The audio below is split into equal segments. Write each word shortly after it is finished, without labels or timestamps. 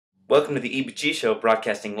Welcome to the EBG show,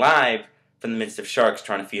 broadcasting live from the midst of sharks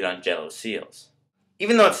trying to feed on jello seals.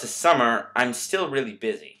 Even though it's the summer, I'm still really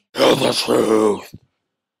busy. Tell the truth.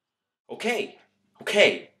 Okay.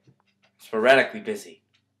 Sporadically busy.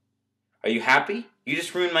 Are you happy? You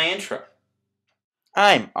just ruined my intro.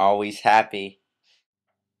 I'm always happy.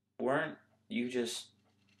 Weren't you just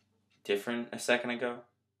different a second ago?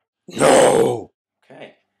 No!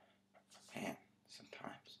 Okay. Man,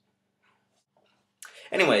 sometimes.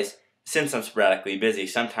 Anyways, since I'm sporadically busy,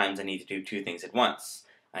 sometimes I need to do two things at once.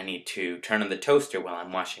 I need to turn on the toaster while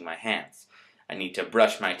I'm washing my hands. I need to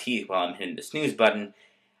brush my teeth while I'm hitting the snooze button.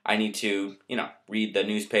 I need to, read the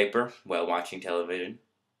newspaper while watching television.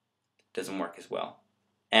 Doesn't work as well.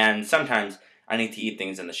 And sometimes I need to eat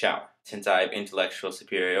things in the shower. Since I have intellectual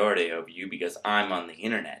superiority over you because I'm on the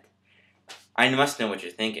internet, I must know what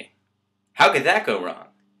you're thinking. How could that go wrong?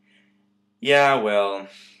 Yeah, well,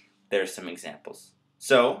 there's some examples.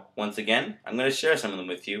 So, once again, I'm going to share some of them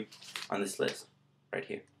with you on this list, right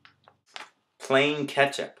here. Plain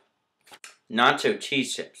ketchup. Nacho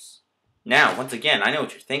cheese chips. Now, once again, I know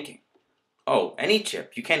what you're thinking. Oh, any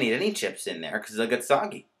chip. You can't eat any chips in there because they'll get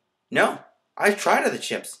soggy. No, I've tried other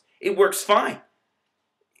chips. It works fine.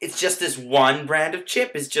 It's just this one brand of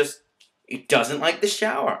chip it doesn't like the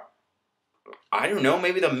shower. I don't know,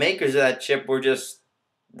 maybe the makers of that chip were just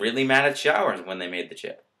really mad at showers when they made the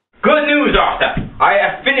chip. Good news, Arthur! I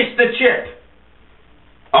have finished the chip!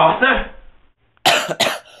 Arthur?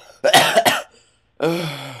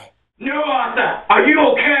 No, Arthur! Are you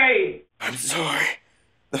okay? I'm sorry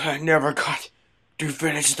that I never got to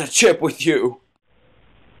finish the chip with you.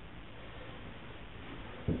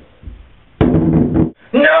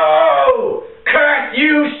 No! Curse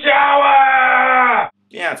you, shower!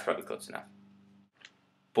 Yeah, that's probably close enough.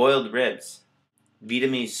 Boiled ribs.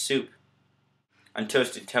 Vietnamese soup.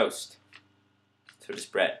 Untoasted toast. So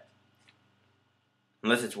just bread.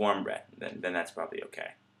 Unless it's warm bread, then that's probably okay.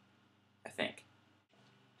 I think.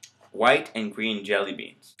 White and green jelly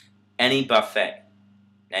beans. Any buffet.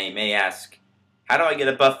 Now you may ask, how do I get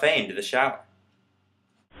a buffet into the shower?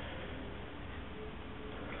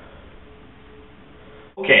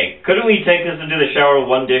 Okay, couldn't we take this into the shower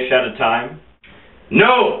one dish at a time?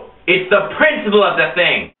 No! It's the principle of the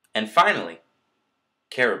thing! And finally,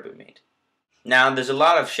 caribou meat. Now, there's a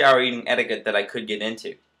lot of shower eating etiquette that I could get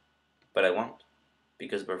into, but I won't,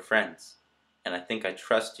 because we're friends, and I think I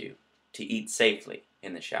trust you to eat safely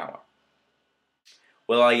in the shower.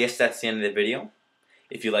 Well, I guess that's the end of the video.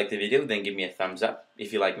 If you like the video, then give me a thumbs up.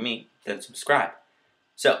 If you like me, then subscribe.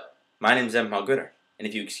 So, my name's M. Malgooder, and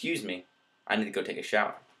if you excuse me, I need to go take a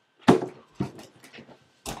shower.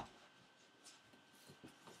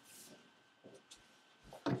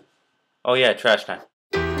 Oh yeah, trash time.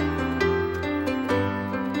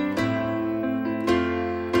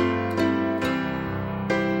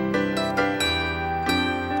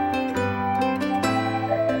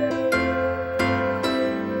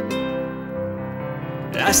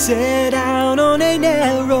 I set out on a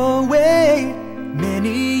narrow way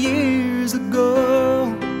many years ago,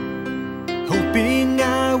 hoping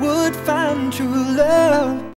I would find true love.